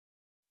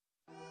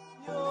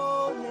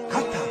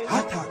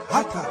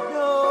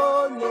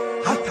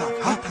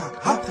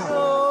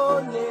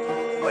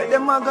What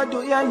them a go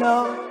do ya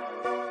now?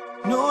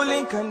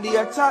 NEWLINK and the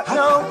attack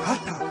now.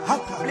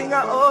 Bring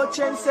a old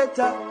chain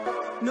setter.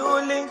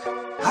 NEWLINK.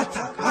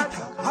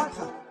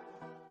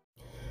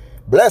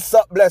 Bless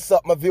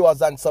up my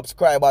viewers and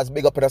subscribers.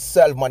 Big up on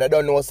yourself, man. I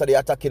don't know so the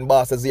attacking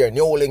boss is here.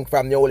 NEWLINK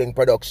from NEWLINK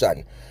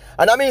Production.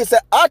 And I mean say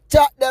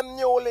attack them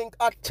NEWLINK,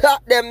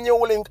 attack them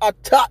NEWLINK,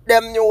 attack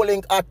them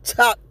NEWLINK,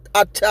 attack.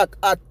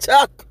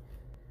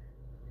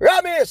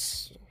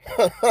 Ramis!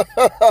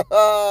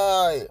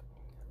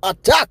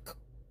 Attack!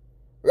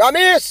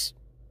 Ramis!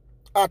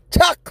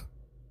 Attack!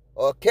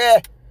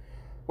 Okay.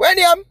 When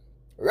you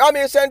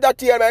Ramis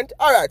Entertainment.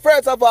 Alright,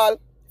 first of all,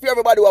 if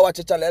everybody who watch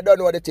the channel, I don't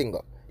know what the thing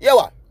go. Yeah,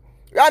 what?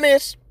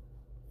 Ramis,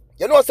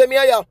 you know say me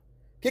here,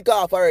 kick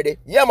off already.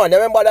 Yeah man,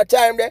 remember that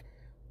time there?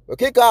 We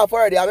kick off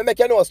already. I make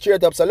you know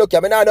straight up. So look,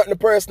 I mean not nothing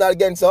personal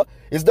against her.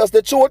 It's just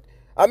the truth.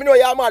 I mean know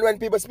yeah man, when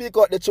people speak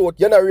out the truth,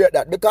 you don't rate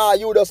that. Because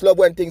you just love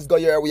when things go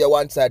your way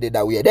one-sided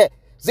that way there.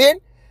 See?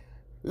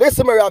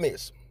 Listen me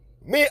Ramis.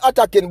 Me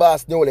attacking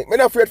boss NEWLINK. Me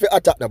not afraid to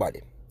attack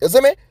nobody. You see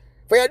me?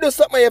 For you do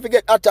something if you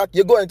get attacked,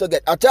 you're going to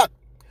get attacked.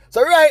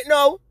 So right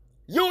now,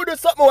 you do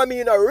something when me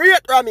you know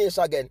rate Ramis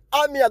again.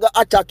 And me I go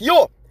attack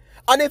you.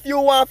 And if you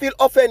want to feel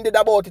offended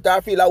about it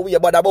or feel a way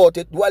bad about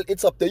it, well,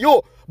 it's up to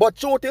you. But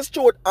truth is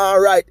truth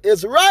and right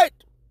is right.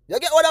 You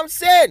get what I'm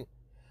saying?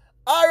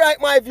 Alright,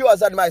 my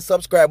viewers and my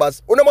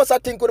subscribers. You must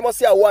think, you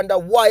must wonder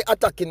why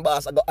attacking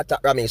boss I got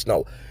attack Ramis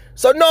now.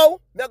 So now,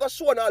 I'm going to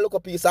show you a look a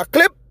piece of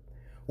clip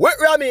with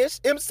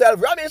Ramis himself,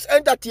 Ramis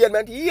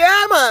Entertainment.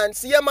 Yeah, man.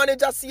 CM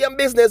manager, CM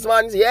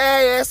businessman.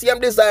 Yeah, CM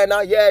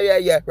designer.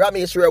 Yeah.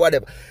 Ramis, sure,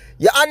 whatever.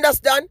 You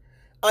understand?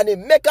 And he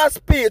make a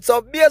speech.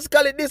 So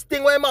basically this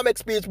thing when I make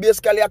speech,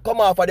 basically I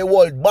come off of the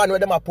world ban where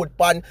them I put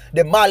pan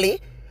the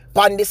Mali,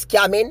 pan the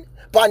scamming,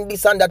 pan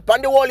this and that,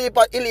 pan the whole heap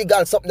of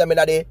illegal something them in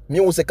the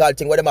musical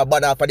thing where them I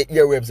ban off of the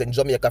airwaves in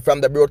Jamaica from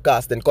the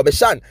Broadcasting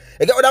Commission.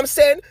 You get what I'm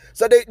saying?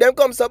 So them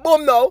come so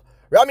boom now,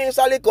 Ramis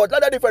a lick out, a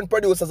lot of different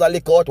producers a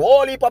lick out,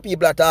 whole heap of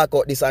people talk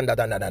out this and that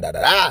and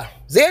that.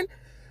 See?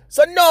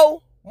 So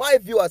now, my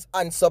viewers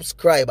and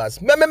subscribers,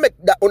 me make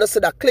that when I see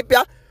that clip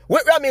here,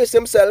 with Ramis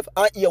himself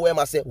and hear where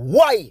I say,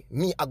 why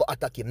me I go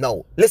attack him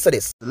now? Listen to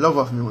this. Love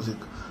of music.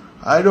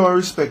 I don't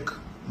respect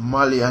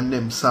Mali and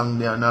them song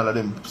there and all of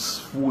them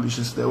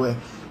foolishness there where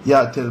you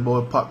tell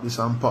about pop this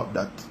and pop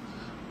that.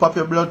 Pop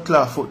your blood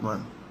clot foot,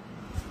 man.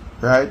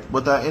 Right?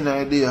 But I have an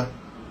idea.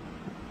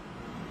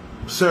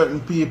 Certain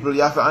people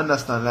you have to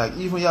understand, like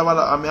even you have a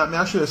lot, I mean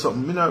I show you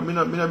something. Me not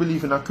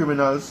believe in the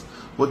criminals,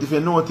 but if you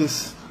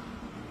notice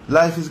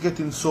life is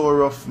getting so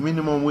rough,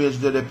 minimum wage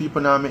there, the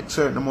people now make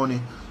certain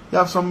money. You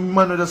have some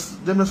man who just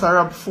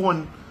rob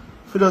phone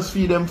for just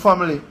feed them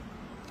family.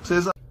 So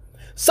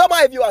some of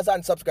my viewers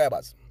and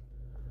subscribers,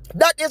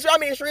 that is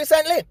Ramis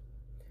recently.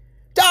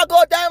 Talk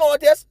out time out,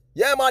 yes.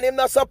 Yeah, man, him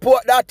not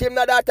support that, him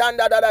not that and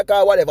that,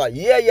 whatever.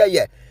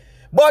 Yeah.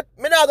 But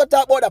me not gonna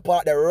talk about that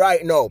part there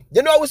right now.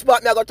 You know which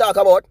part me I gonna talk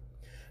about?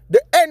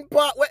 The end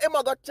part where him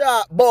I gonna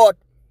talk about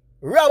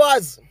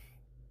robbers.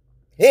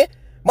 Eh?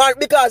 Man,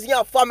 because you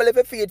have family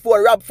for feed,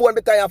 phone, rob phone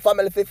because you have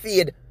family for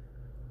feed.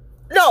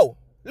 No,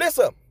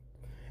 listen.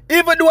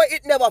 Even though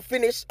it never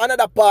finished,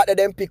 another part of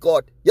them pick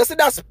out. You see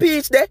that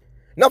speech there?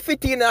 No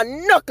fit in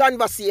and no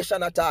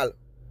conversation at all.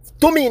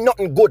 To me,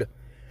 nothing good.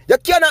 You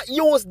cannot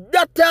use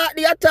that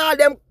at all,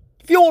 them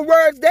few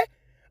words there,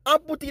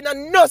 and put in a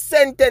no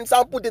sentence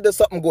and put it to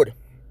something good.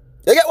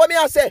 You get what me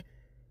I say?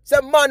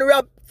 Say man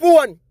rob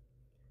phone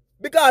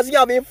because you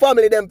have in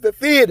family them to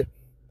feed.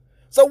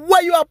 So why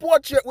you a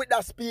portrait with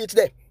that speech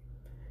there?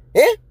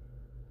 Eh?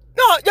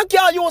 No, you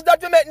can't use that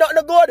to make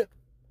nothing good.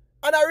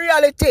 And a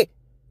reality.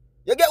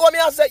 You get what me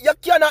I say? You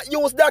cannot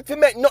use that to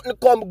make nothing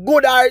come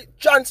good or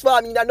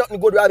transform into nothing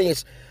good,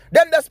 Ramis.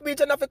 Them the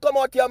speech enough to come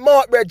out your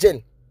mouth,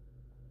 brethren.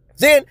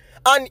 See?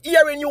 And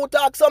hearing you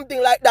talk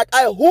something like that,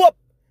 I hope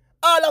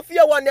all of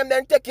you want them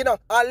then take and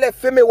left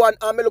for me one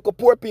and me look at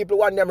poor people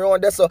want them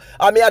around there so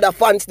and me other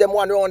fans them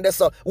one around there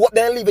so what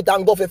then leave it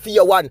and go for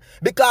fear one.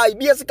 Because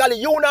basically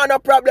you not no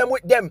problem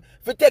with them.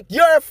 If you take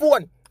your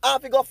phone and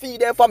if you go feed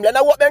their family and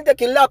I what them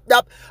taking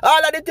laptop,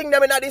 all of the things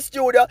them in the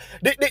studio,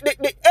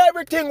 the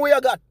everything we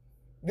got.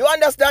 You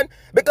understand?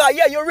 Because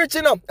yeah, you're rich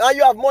enough and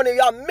you have money,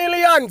 you have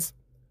millions.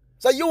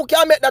 So you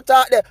can make that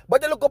talk there.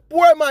 But you look a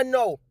poor man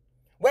now.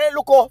 When you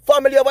look at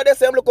family over there,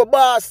 say look a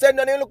boss, send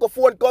on him look a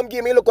phone, come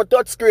give me look a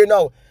touch screen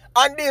now.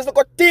 And these look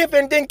a thief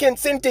and thinking,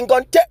 sinting,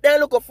 come take them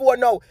look a phone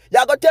now.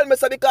 You gonna tell me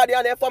so because they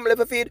have their family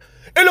for feed.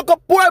 You look a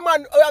poor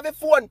man who have a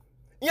phone.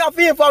 You have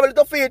a family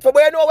to feed for,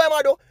 but you know what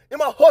I do? You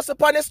must hustle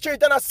on the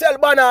street and sell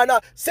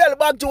banana, sell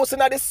bag juice in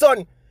the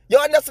sun. You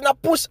understand? A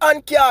push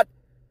and cart.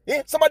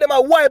 Eh? Some of them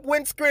are wipe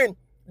windscreen.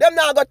 Them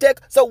now go take.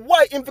 So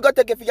why if you go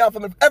take it for your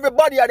family?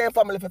 Everybody have their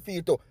family for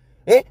feed too.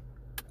 Eh?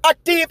 A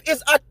thief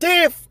is a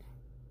thief.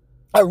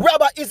 A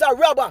robber is a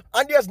robber.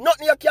 And there's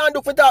nothing you can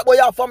do for that about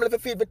your family for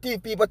feed for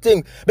thief people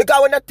think.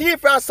 Because when a thief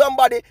from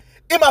somebody,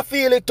 he might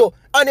feel it too.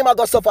 And he might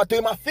go suffer too.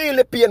 He might feel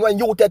the pain when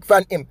you take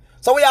from him.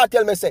 So what you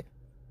tell me say?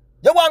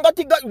 You want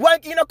to go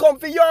rank in a come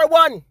for your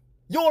one.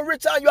 You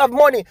rich and you have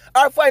money.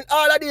 Or find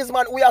all of these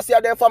man we are see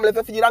their family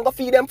for feed and go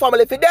feed them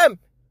family for them.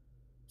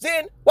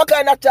 See? What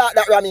kind of attack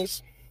that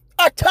Ramesh?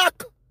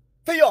 Attack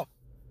for you.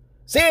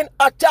 See?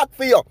 Attack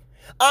for you.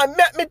 And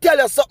let me tell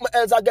you something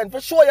else again.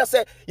 For sure you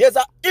say, you're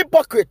a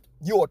hypocrite,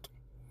 youth.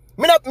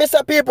 Me not miss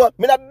people,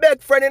 me not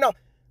beg friend, you know.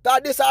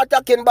 That this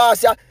attacking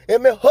boss, yeah,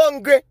 and me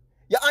hungry.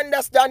 You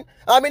understand?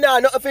 And me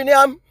not nothing for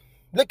him.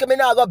 Look, me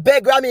not go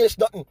beg Ramesh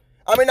nothing.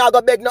 And me not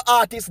go beg no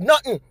artist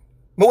nothing.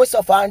 Me will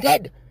suffer and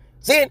dead.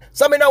 See?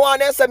 So me no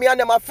want to say me and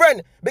them a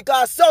friend.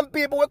 Because some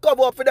people will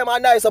cover up for them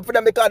and nice up for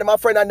them because them a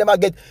friend and them a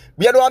get,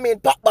 you know what I mean,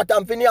 pop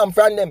bottom for them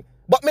from them.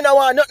 But me no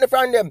want nothing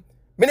from them.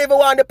 Me never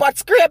want the pot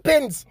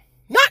scrapings.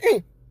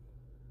 Nothing.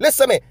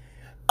 Listen me.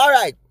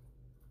 Alright.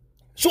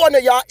 Show me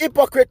you're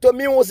hypocrite to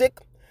music.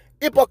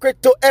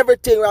 Hypocrite to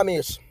everything,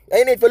 Ramesh. And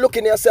you need to look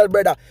in yourself,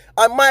 brother.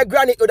 And my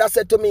granny would have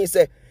said to me,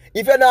 say,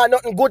 if you're not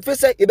nothing good for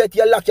say, you better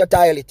you lock your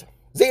toilet.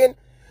 See?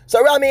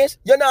 So Ramesh,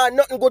 you're not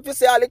nothing good for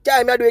say all the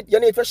time you do it. You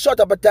need to shut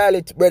up a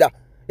toilet, brother.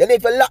 You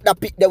need to lock the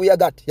pit that we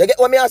got. You get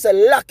what me I say?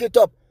 Lock it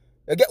up.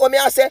 You get what me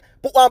I say?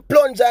 Put one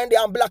plunger in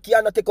there and block you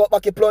and not take out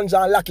back your plunger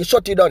and lock it.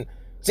 Shut it down.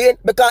 See?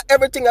 Because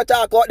everything you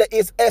talk about there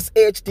is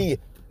SHT.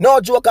 No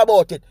joke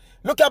about it.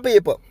 Look at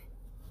people.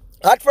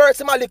 At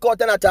first, Mali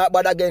out and attack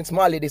bad against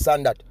Mali, this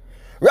and that.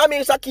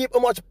 Ramesh I keep how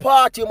much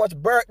party, how much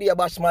birthday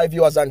bash my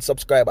viewers and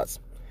subscribers.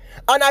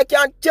 And I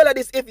can tell you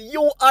this, if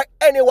you or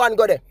anyone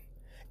go there,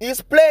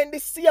 he's playing the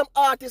same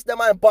artist them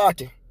and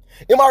party.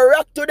 He might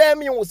rock to their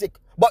music,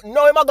 but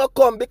now he might go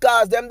come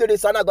because them do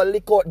this and I go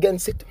lick out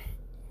against it.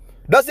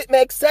 Does it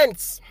make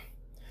sense?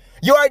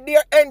 You are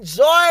there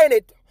enjoying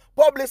it,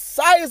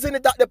 publicizing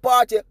it at the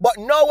party, but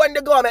now when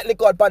the government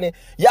lick out on it,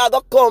 you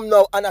go come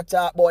now and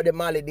attack about the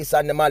Mali this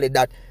and the Mali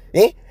that.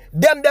 Eh?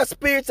 Them the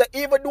spirits,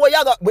 even though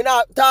you got, we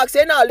not talk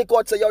say now lick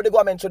out say you the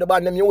government should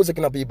ban the music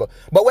in the people.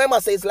 But when I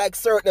say it's like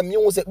certain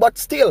music, but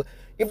still,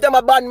 if them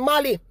a ban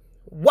Mali,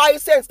 why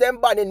sense them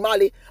banning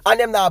Mali and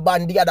them not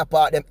ban the other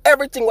part them?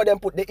 Everything what them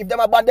put there, if them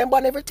a ban them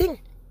ban everything.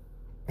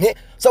 Yeah?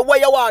 So where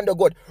you want to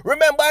go?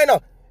 Remember, you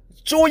know,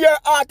 through your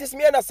artists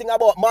may not sing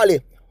about Mali,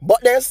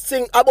 but they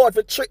sing about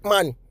the trick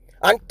man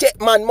and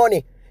take man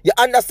money. You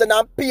understand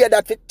and pay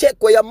that to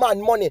take away your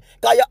man money.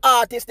 Because your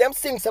artists, them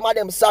sing some of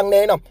them song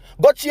there, you know.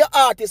 Go to your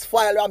artist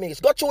file,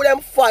 Ramesh. Go through them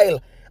file.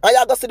 And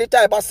you go see the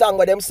type of song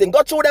where them sing.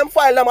 Go through them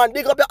file, them and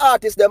dig up your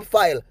artist, them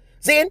file.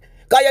 See?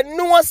 Because you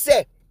know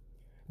say,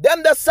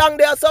 them the song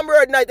there some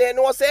word night, you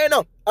know say, you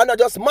know. And not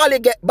just Mali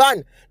get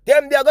banned.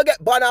 Them they go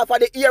get banned off of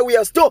the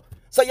airways too.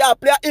 So you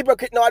play a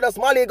hypocrite now, just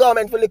Mali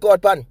government for lick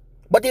out pan.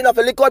 But you know, if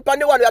you lick out pan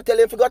the one, you tell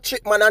him if you go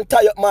trick man and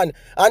tie up man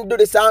and do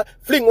this and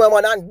fling one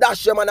man and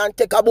dash him and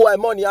take a boy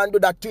money and do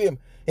that to him.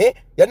 Eh?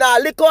 You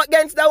not lick out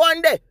against the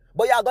one day,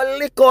 but you going to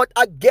lick out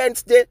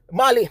against the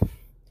Mali.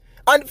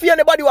 And if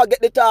anybody will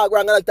get the talk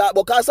wrong and talk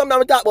about, because sometimes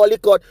we talk about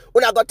lick out,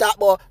 we're not going to talk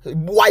about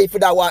wife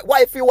that one.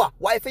 Wife you what?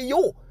 Wife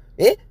you.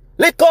 Eh?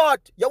 Lick out.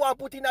 You want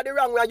to put in the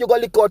wrong way and you go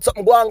lick out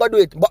something, go and go do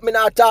it. But me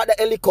not talk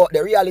the lick out,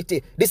 the reality.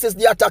 This is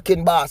the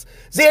attacking boss.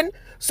 Then,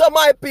 so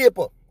my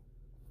people,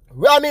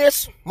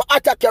 Ramesh, I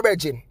attack your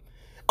virgin.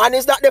 And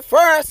it's not the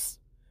first.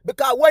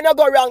 Because when you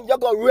go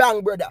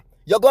wrong, brother.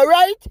 You go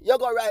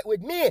right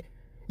with me.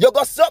 You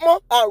go something,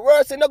 and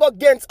worse, you go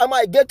against, I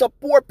might get to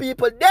poor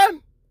people,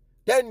 them.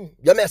 Then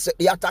you mess with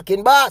the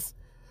attacking boss.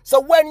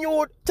 So when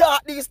you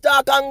talk this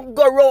talk and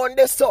go around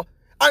this, so,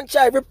 and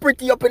try to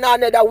pretty up in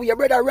another way,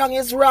 brother, wrong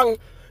is wrong.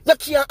 You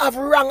can't have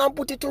wrong and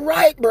put it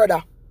right,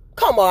 brother.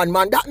 Come on,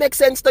 man, that makes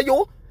sense to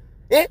you?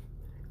 Eh?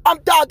 I'm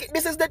talking,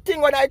 this is the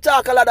thing when I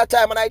talk a lot of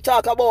time and I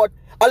talk about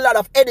a lot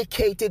of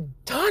educated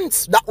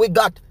tons that we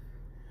got.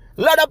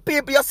 A lot of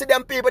people, you see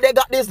them people, they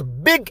got this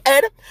big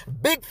head,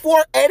 big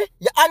forehead,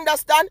 you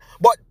understand?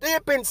 But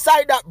deep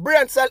inside that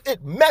brain cell,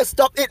 it messed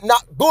up, it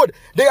not good.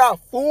 They are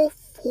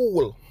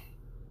fool.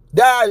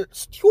 They are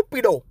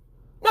stupido.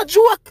 No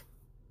joke.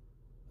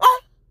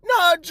 Huh?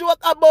 No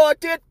joke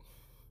about it.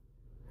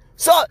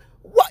 So,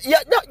 what?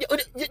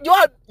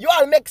 You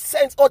all make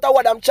sense out of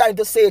what I'm trying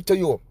to say to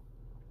you.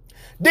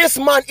 This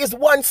man is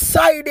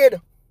one-sided.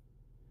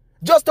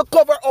 Just to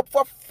cover up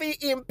for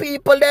feeding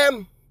people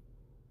them.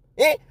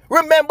 Eh?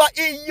 Remember,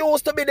 he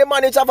used to be the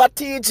manager of a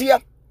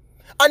TJ.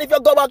 And if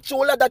you go back to a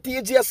lot of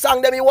TJ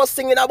song, them he was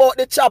singing about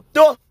the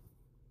chapter.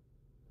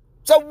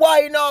 So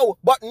why now?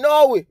 But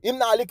now, him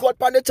not lick out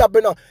pan the chapter,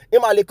 you know.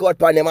 Him not lick out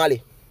pan the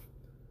Mali.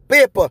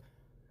 People,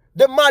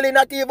 the Mali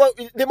not even,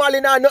 the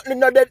Mali not nothing,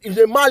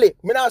 the Mali.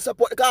 Me not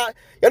support, because,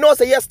 you know,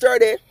 so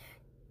yesterday,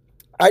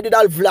 I did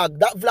a vlog.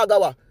 That vlog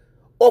hour.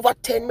 Over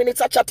 10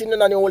 minutes of chatting on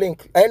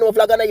NEWLINK. I know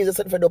vlog and I use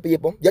it for the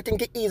people. You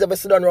think it's easy to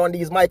sit down around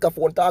these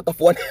microphone,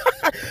 talkaphone,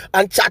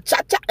 and chat,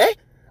 eh?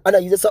 And I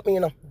use something, you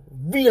know,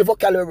 real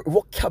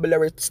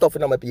vocabulary stuff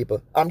in my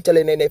people. I'm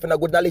telling you, if you're not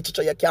good at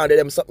literature, you can't do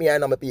them something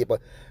in my people.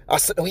 I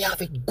said, we have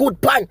a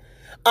good pan.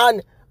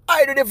 And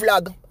I do the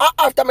vlog.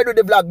 After I do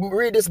the vlog,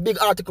 read this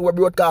big article where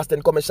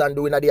Broadcasting Commission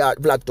doing the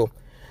vlog too.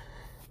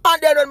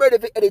 And then when I'm ready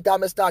to edit,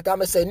 I start,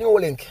 I say,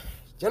 NEWLINK.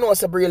 You know,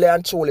 it's a brilliant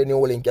and truly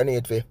NEWLINK, you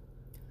need to.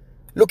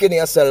 Look in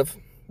yourself.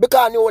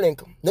 Because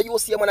NEWLINK, now you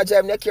see him on a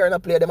jam, they carrying a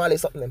play, them all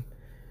something them.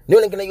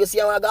 NEWLINK, now you see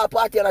him on a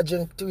party and a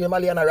drink to him,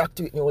 and a rock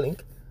to it,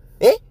 NEWLINK.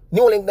 Eh?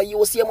 NEWLINK, now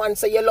you see him and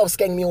say you love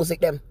skeng music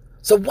them.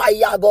 So why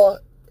you go?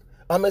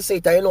 I'm going to say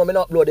it, you know, I'm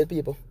not uploaded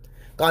people.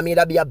 Because me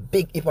that be a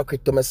big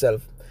hypocrite to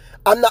myself.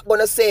 I'm not going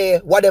to say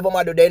whatever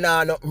I do, then, you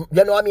know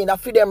what I mean? I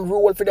feed them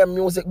rule for them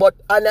music, but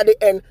at the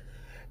end,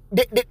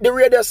 the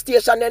radio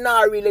station, they're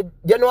not really,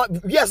 you know,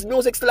 yes,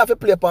 music still have to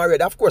play upon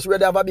radio. Of course,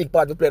 radio have a big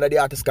part to play in the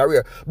artist's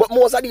career. But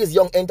most of these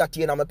young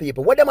entertainer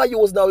people, what them I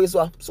use now is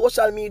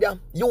social media,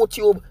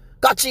 YouTube,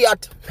 catchy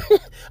at.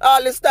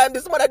 All this time,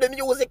 this man of the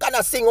music and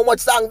I sing how much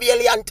song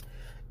valiant.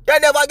 They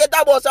never get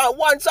a bus and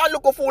one song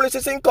look a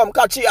foolish income,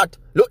 catchy at.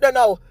 Look there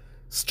now.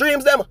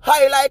 Streams them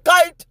high like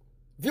kite.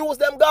 Views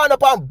them gone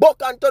up and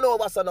buck and turn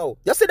over so now.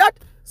 You see that?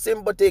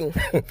 Simple thing.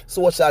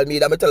 Social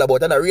media, me tell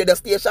about, and a radio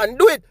station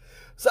do it.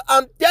 So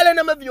I'm telling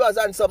them, my viewers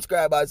and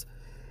subscribers,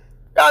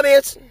 damn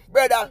it,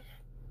 brother,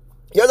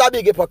 you're a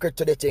big hypocrite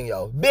to the thing,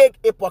 yo. Big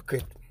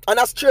hypocrite. And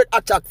a straight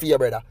attack for you,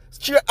 brother.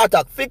 Straight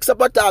attack. Fix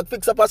up a tag,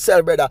 fix up a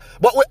cell, brother.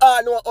 But we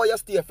all know how you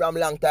stay from a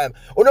long time.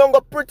 We don't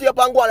go pretty up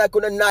and go on like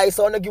you're nice,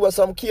 or give us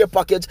some care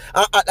package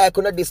and act like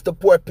you're this to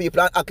poor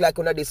people and act like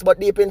you're this. But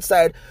deep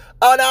inside,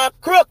 on our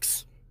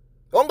crooks.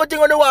 Only thing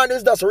on the one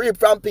is just reap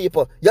from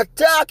people. You're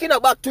talking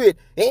back to it,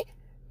 eh?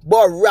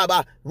 But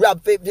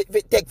rob,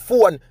 take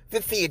phone,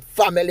 feed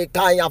family,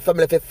 can your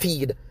family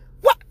feed.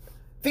 What?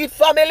 Feed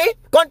family?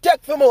 Come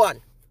take for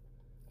one.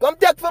 Come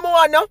take for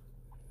one, no?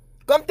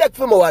 Come take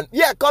for one.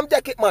 Yeah, come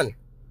take it, man.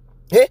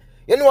 Eh?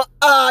 You know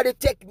hard it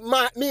take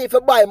me if I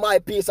buy my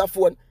piece of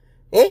phone.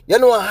 Eh? You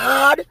know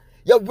hard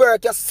you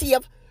work, you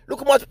save. Look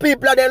how much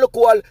people are there look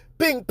all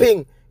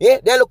ping. Eh?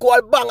 They look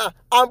all banger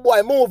and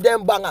boy move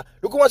them banger.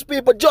 Look how much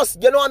people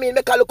just, you know what I mean,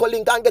 make a look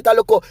link and get a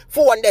look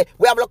phone there.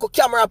 We have a look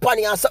camera pan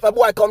and something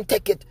boy come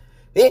take it.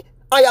 Eh?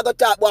 And you got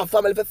to talk about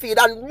family for feed.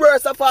 And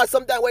worse of all,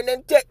 sometimes when they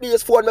take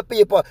these phone my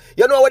people,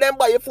 you know when them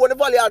buy your phone, the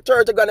value of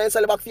 30 grand and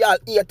sell it back for you all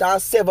 8 or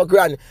 7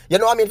 grand. You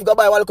know what I mean? If you go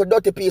buy one little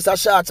dirty piece of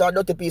shorts or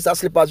dirty piece of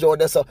slippers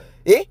around there, so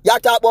eh? You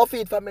talk about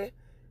feed family.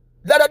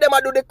 A lot of them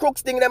are do the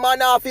crooks thing, them are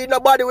not feed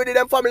nobody with it,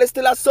 them family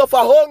still are suffer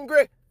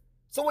hungry.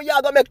 So when you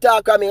gonna make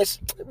talk, Ramesh?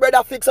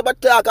 Brother, fix up a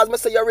talk, as I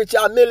say you're rich,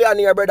 you're a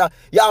millionaire, brother.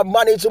 You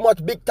manage so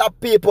much big top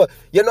people.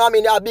 You know what I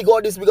mean? You're big all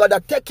this, big all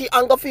that. Take it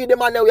and go feed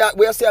them, and then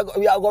we say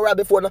we are going to rob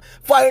before.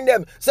 Find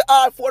them. Say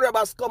all 4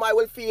 robbers come, I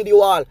will feed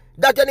you all.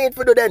 That you need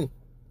to do then.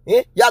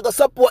 Eh? You have to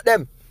support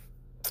them.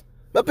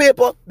 My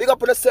people, big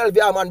up on yourself,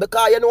 yeah, man,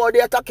 because you know how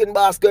they're talking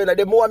basket.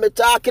 The more me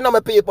talking to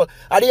my people,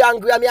 are they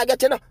angry at me, I get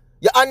you know.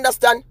 You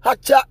understand?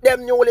 Attack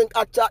them, NEWLINK,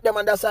 attack them,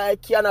 and that's why I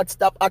cannot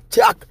stop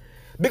attack.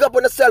 Big up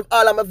on yourself,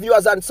 all of my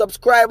viewers and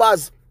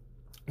subscribers.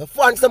 The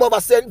fans them over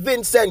St.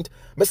 Vincent.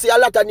 I see a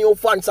lot of new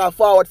fans are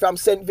forward from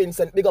St.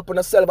 Vincent. Big up on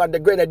yourself and the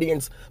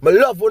Grenadines. I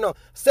love you know.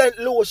 St.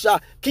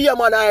 Lucia,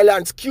 Cayman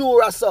Islands,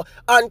 Curacao,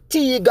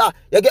 Antigua.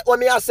 You get what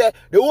me I say?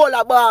 The whole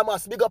of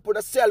Bahamas. Big up on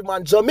yourself,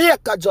 man.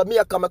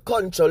 Jamaica, my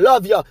country.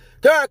 Love you.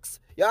 Turks,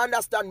 you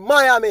understand?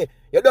 Miami.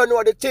 You don't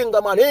know the thing,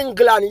 man.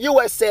 England,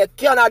 USA,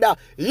 Canada,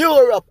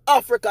 Europe,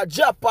 Africa,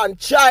 Japan,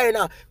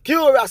 China,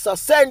 Curacao,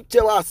 St.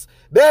 Thomas,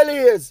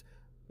 Belize.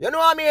 You know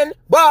what I mean?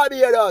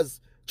 Barbados,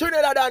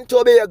 Trinidad and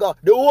Tobago,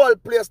 the whole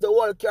place, the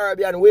whole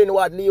Caribbean,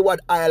 Windward, Leeward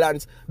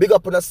Islands. Big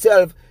up on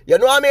yourself. You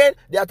know what I mean?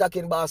 The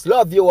attacking boss.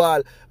 Love you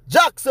all.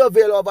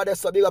 Jacksonville over there,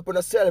 so big up on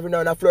yourself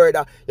in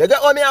Florida. You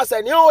get what I say?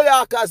 New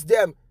Yorkers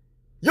them.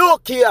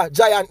 UK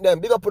Giant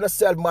them. Big up on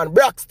yourself, man.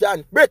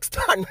 Brixton.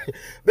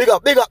 Big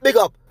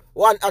up.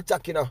 One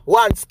attack, you know.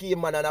 One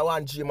scheme, man, and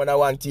one G, man, and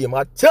one team.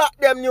 Attack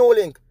them,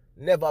 NEWLINK.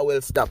 Never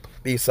will stop.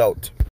 Peace out.